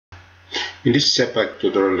In this Surpac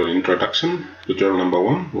tutorial introduction, tutorial number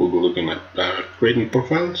 1, we'll be looking at creating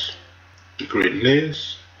profiles, creating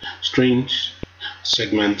layers, strings,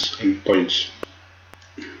 segments, and points.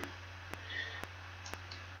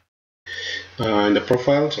 In the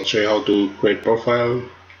profiles, I'll show you how to create profile,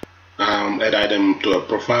 add item to a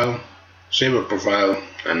profile, save a profile,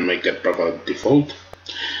 and make that profile default.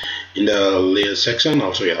 In the layer section,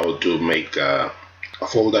 I'll show you how to make a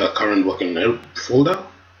folder, current working folder,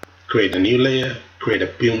 create a new layer, create a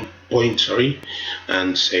point,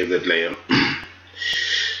 and save that layer.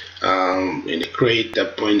 In the create the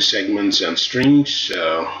point, segments, and strings,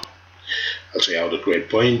 I'll show you how to create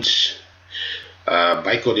points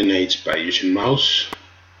by coordinates by using mouse,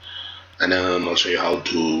 and then I'll show you how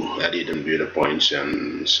to edit and view the points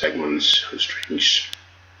and segments and strings.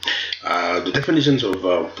 The definitions of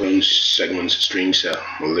points, segments, and strings,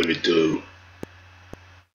 I'll leave it to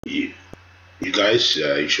you guys.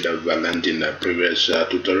 You should have learned in the previous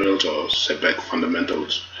tutorials or Surpac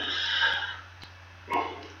fundamentals.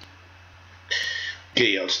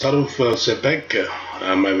 Okay, I'll start with Surpac.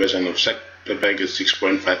 My version of Surpac is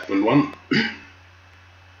 6.5.1.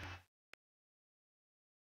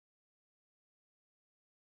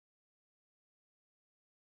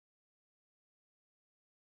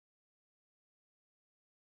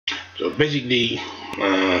 So basically,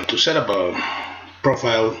 to set up a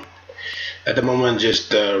profile, at the moment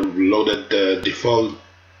just loaded the default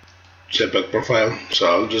Surpac profile, so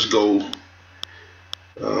I'll just go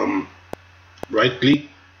right click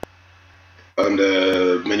on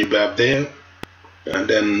the menu bar there, and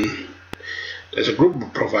then there's a group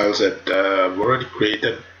of profiles that I've already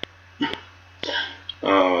created.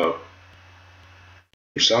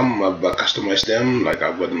 Some I've customized them, like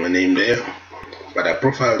I've got my name there, but a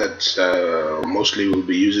profile that mostly will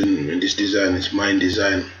be using in this design is mine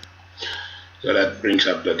design. So that brings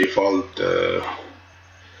up the default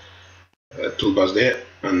toolbars there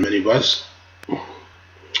and menu bars.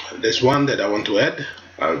 There's one that I want to add.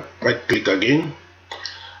 I'll right click again,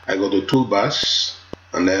 I go to toolbars,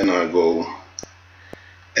 and then I go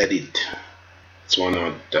edit. It's one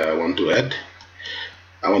that I want to add.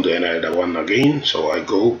 I want to add that one again, so I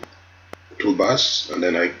go toolbars, and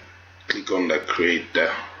then I click on the create.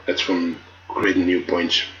 That's from create new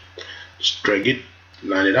points. Just drag it,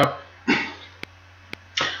 line it up.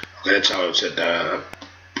 Okay, that's how I said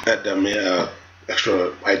add the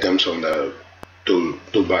extra items on the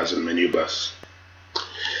toolbars and menu bars.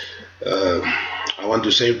 I want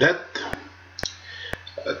to save that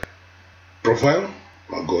profile.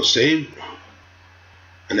 I'll go save,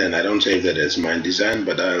 and then I don't save that as my design,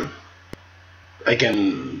 but I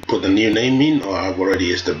can put a new name in, or I've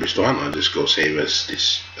already established one. I'll just go save as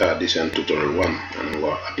this design tutorial 1 and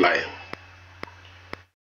go apply.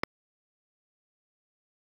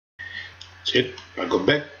 That's it. I go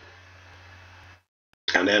back,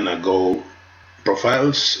 and then I go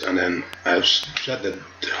profiles, and then I've set that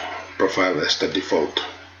profile as the default,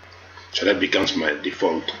 so that becomes my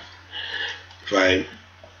default. If I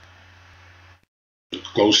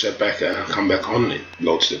close that back and come back on, it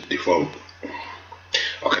loads the default.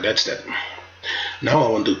 Okay, that's that. Now I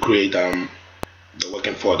want to create the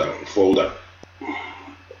working folder.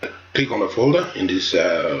 Click on the folder in this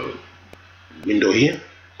window here,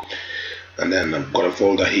 and then I've got a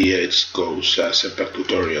folder here. It goes Surpac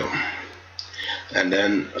tutorial, and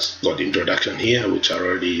then I've got introduction here, which I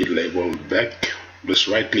already labeled back. Just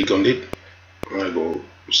right click on it, and I go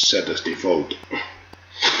set as default.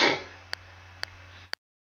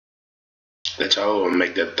 That's how I'll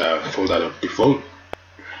make that folder of default.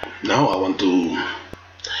 Now I want to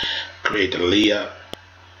create a layer,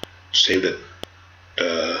 save that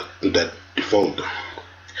to that default.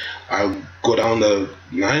 I'll go down the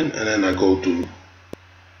line, and then I go to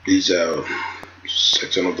this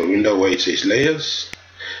section of the window where it says layers,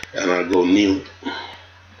 and I'll go new.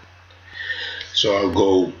 So I'll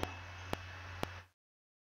go,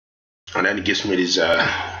 and then it gives me this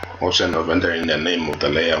option of entering the name of the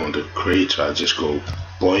layer I want to create. So I'll just go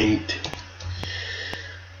point,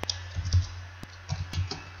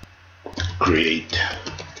 create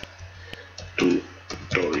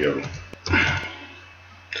tutorial,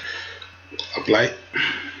 apply.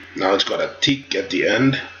 Now it's got a tick at the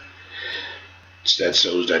end that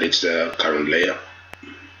shows that it's the current layer.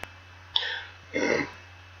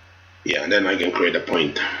 Yeah, and then I can create a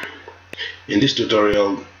point. In this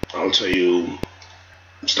tutorial, I'll show you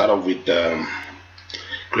start off with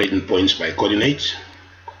creating points by coordinates.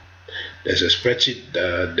 There's a spreadsheet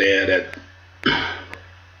there that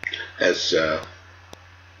has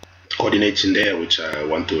coordinates in there which I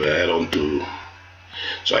want to add on to.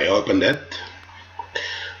 So I open that,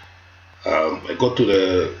 I go to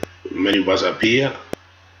the menu bars up here,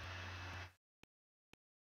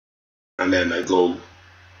 and then I go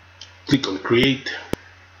click on create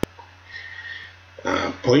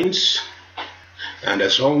points, and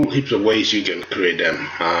there's all heaps of ways you can create them.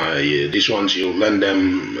 These ones you'll learn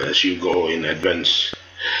them as you go in advance,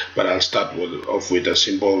 but I'll start off with a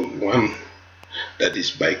simple one, that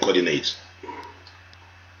is by coordinates.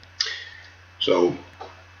 So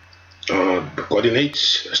the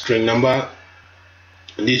coordinates, a string number.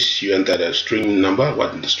 In this you enter the string number,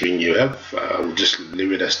 what the string you have. We'll just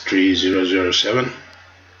leave it as 3007.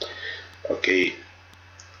 Okay,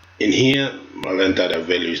 in here I'll enter the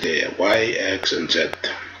values there, y, x, and z.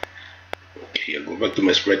 Okay, I'll go back to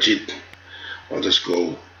my spreadsheet. I'll just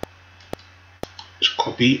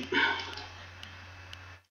copy,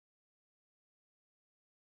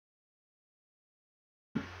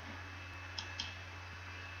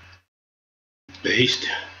 paste,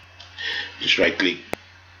 just right click.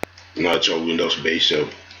 Now it's all Windows based, so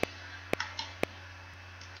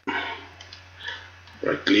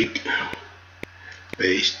right click,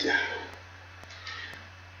 paste.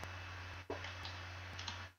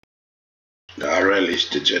 The URL is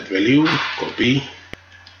the z value, copy,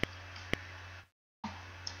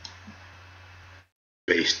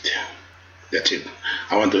 paste. That's it.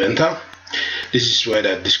 I want to enter. This is where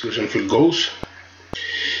the description field goes.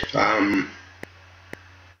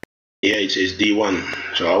 Here it says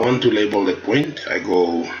D1, so I want to label that point. I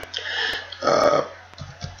go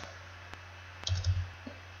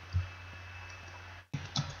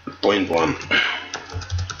point 1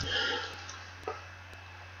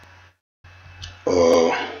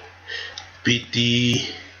 or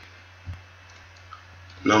PT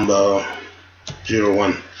number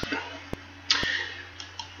 01.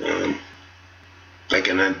 I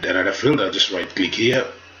can add another field. I just right click here,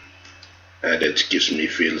 that gives me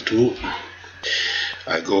field 2.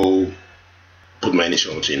 I go put my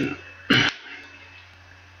initials in,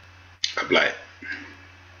 apply.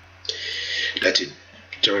 That's it.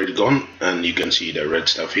 It's already gone, and you can see the red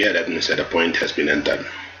stuff here. That means that a point has been entered.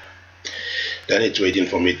 Then it's waiting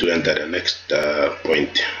for me to enter the next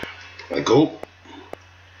point. I go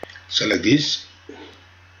select this,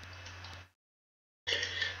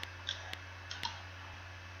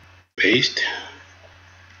 paste.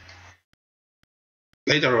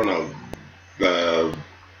 Later on,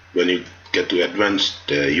 when you get to advanced,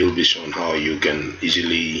 you'll be shown how you can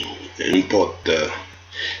easily import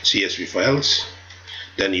CSV files.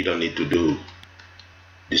 Then you don't need to do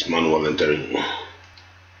this manual entering.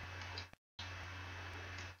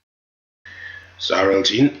 So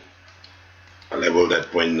URL's in. I label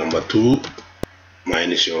that point number 2. My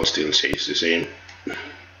initial still says the same.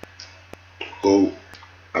 Go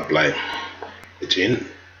apply. It's in.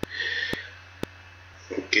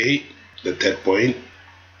 Okay, the third point.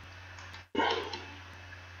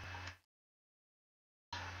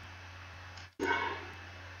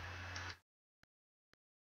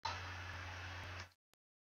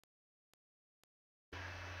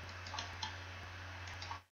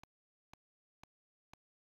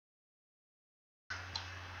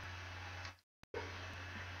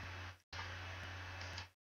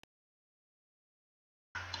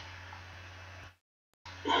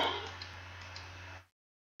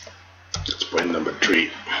 That's point number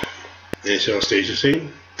 3. Initial stays the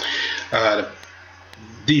same.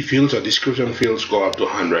 The fields or description fields go up to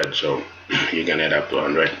 100, so you can add up to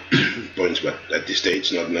 100 points, but at this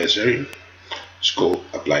stage not necessary. Just go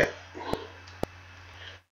apply.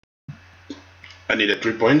 I needed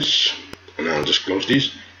 3 points, and I'll just close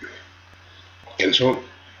this, cancel,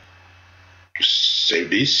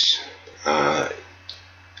 save this.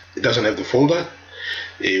 It doesn't have the folder.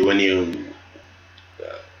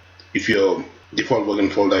 If your default working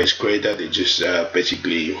folder is created, it just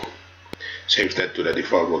basically saves that to the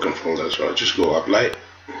default working folder. So I'll just go apply.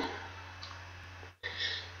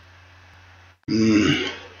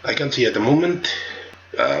 I can see at the moment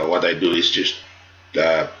what I do is just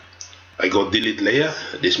I go delete layer.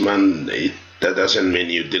 This man, that doesn't mean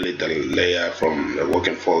you delete the layer from the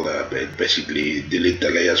working folder, but basically delete the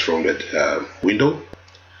layers from that window,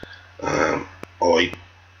 or it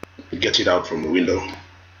gets it out from the window.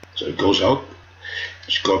 So it goes out,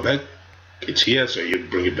 just go back, it's here, so you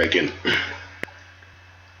bring it back in.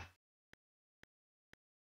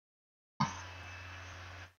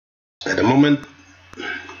 At the moment,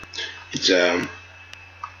 it's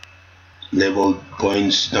labeled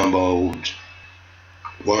points number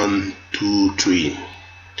 1, 2, 3.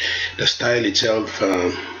 The style itself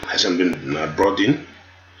hasn't been brought in,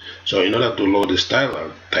 so in order to load the style,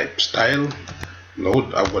 I'll type style,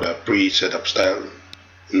 load. I've got a pre-set up style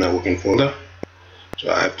in my working folder,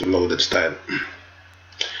 so I have to load that style.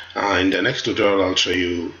 In the next tutorial I'll show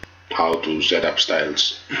you how to set up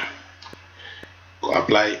styles. Go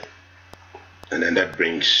apply, and then that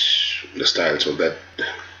brings the styles of that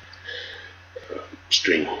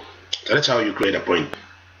string. So that's how you create a point,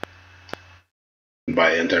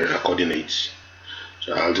 by entering the coordinates.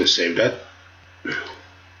 So I'll just save that.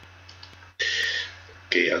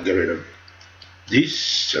 Okay, I'll get rid of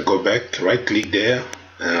this. I'll go back, right click there,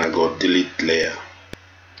 and I'll go delete layer.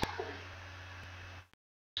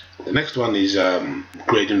 The next one is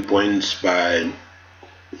creating points by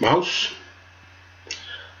mouse.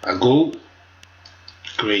 I go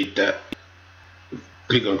create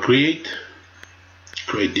click on create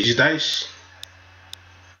digitize,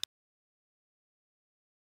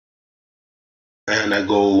 and I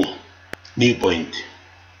go new point,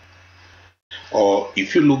 or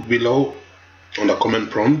if you look below on the command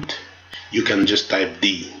prompt you can just type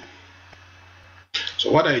D.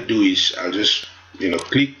 So what I do is I'll just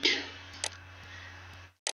click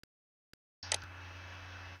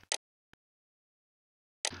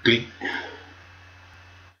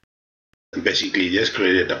and basically just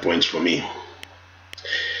created the points for me.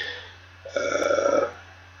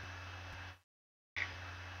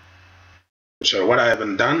 So what I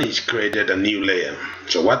haven't done is created a new layer.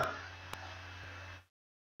 So what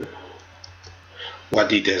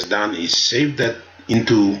it has done is save that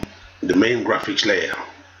into the main graphics layer.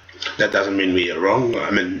 That doesn't mean we are wrong.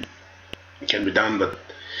 I mean, it can be done, but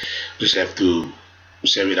just have to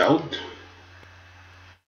save it out.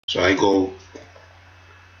 So I go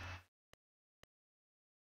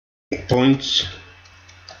points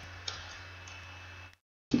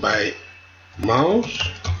by mouse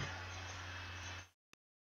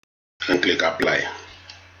and click apply.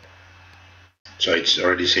 So it's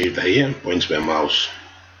already saved here, points by mouse.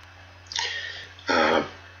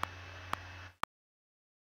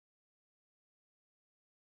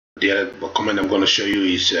 The other command I'm going to show you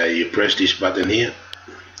is you press this button here.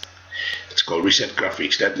 It's called reset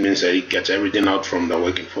graphics. That means that it gets everything out from the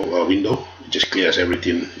working window. It just clears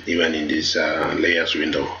everything, even in this layers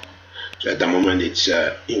window. So at the moment it's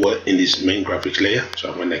in this main graphics layer.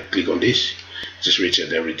 So when I click on this, just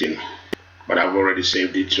reset everything. But I've already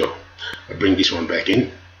saved it, so I'll bring this one back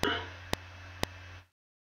in.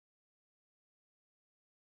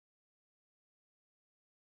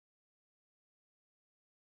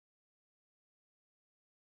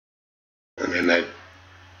 And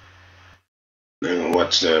then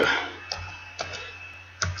what's the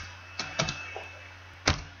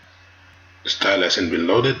style hasn't been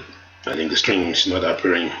loaded. I think the string is not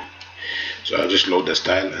appearing, so I'll just load the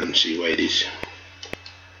style and see where it is.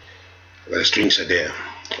 Well, the strings are there.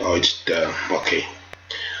 Oh, it's okay.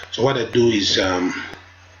 So what I do is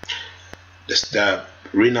just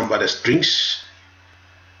renumber the strings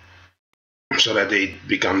so that it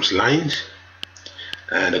becomes lines,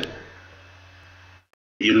 and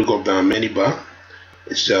you look up the menu bar,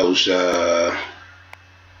 it shows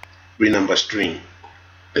renumber string.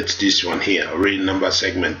 It's this one here, renumber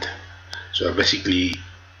segment. So basically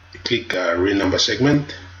click renumber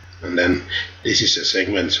segment, and then this is a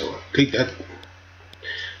segment, so click that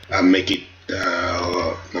and make it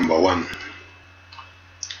number 1.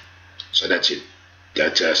 So that's it.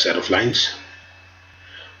 That's a set of lines.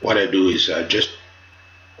 What I do is just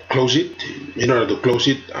close it. In order to close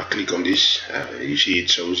it, I click on this. You see it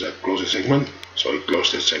shows a close a segment, so it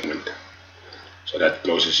closes the segment. So that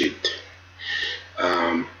closes it.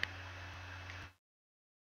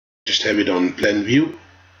 Just have it on plain view.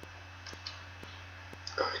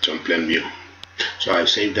 It's on plain view. So I've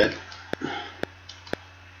saved that.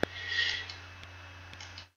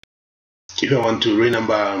 If I want to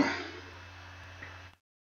renumber,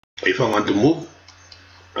 if I want to move,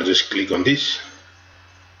 I just click on this,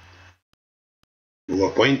 move a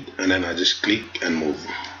point, and then I just click and move.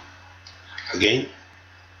 Again,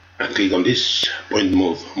 I click on this point,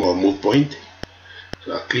 move point.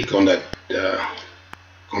 So I click on that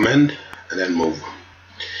command and then move.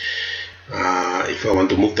 If I want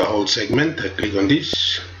to move the whole segment, I click on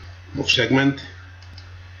this, move segment.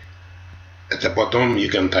 At the bottom you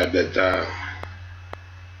can type that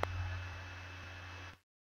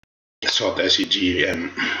sort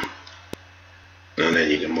SEGM, and then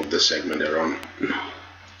you can move the segment around.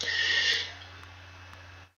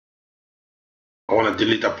 I want to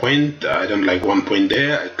delete a point. I don't like one point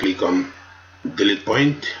there. I click on delete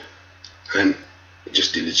point and it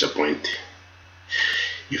just deletes a point.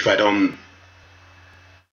 If I don't,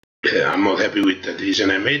 I'm not happy with the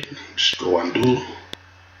decision I made, just go undo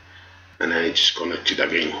and then I just connect it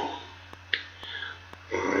again.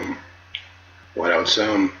 What else?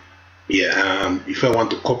 If I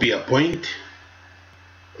want to copy a point,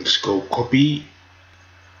 let's go copy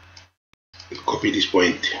this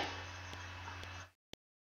point.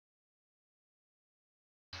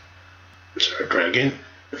 So I try again.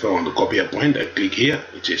 If I want to copy a point, I click here,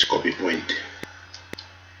 it says copy point.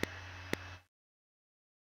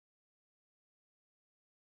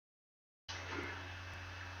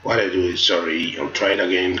 What I do is, I'll try it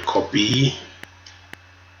again, copy,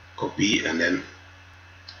 and then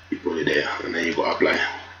you put it there, and then you go apply.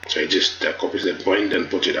 So it just copies the point and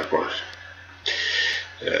puts it across.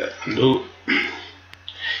 Undo.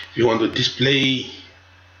 If you want to display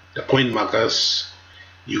the point markers,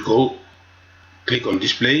 you go click on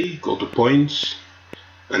display, go to points,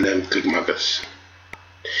 and then click markers.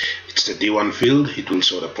 It's the D1 field, it will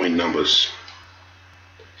show the point numbers.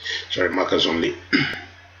 Markers only.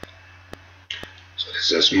 So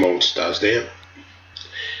there's a small stars there.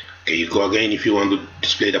 Okay, you go again. If you want to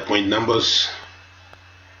display the point numbers,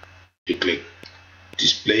 you click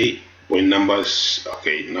display point numbers.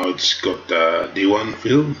 Okay, now it's got the D1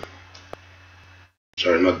 field.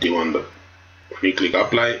 Not D1, but when you click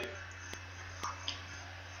apply,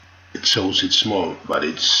 it shows it's small, but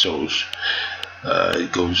it shows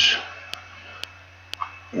it goes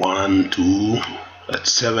 1, 2,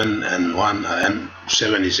 that's 7, and 1, and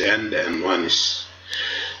 7 is end, and 1 is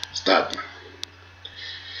start.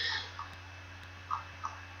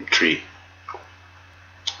 3.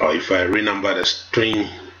 Or if I renumber the string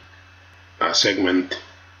segment,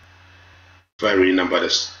 if I renumber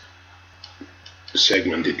the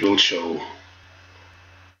segment, it will show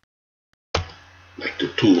like to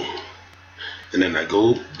 2, and then I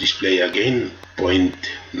go display again point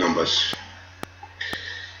numbers,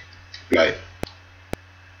 like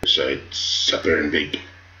so it's apparent big.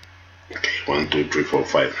 Okay, 1, 2, 3, 4,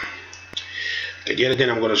 5. Okay, the other thing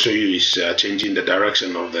I'm going to show you is changing the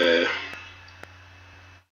direction of the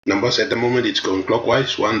numbers. At the moment it's going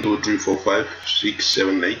clockwise, 1, 2, 3, 4, 5, 6,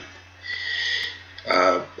 7, 8.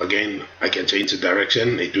 Again, I can change the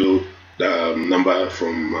direction. It will number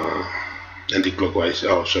from anti-clockwise,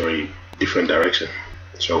 different direction.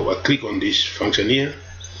 So I click on this function here,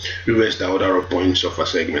 reverse the order of points of a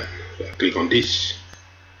segment. So I click on this,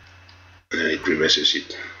 and it reverses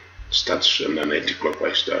it, starts in an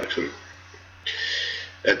anti-clockwise direction.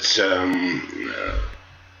 It's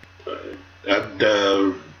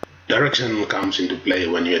the direction comes into play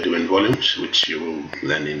when you're doing volumes, which you will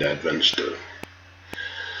learn in the advanced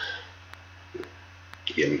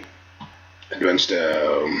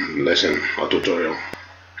lesson or tutorial.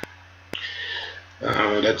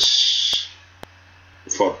 That's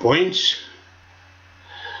for points,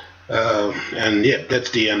 and yeah,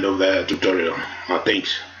 that's the end of the tutorial.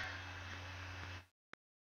 Thanks.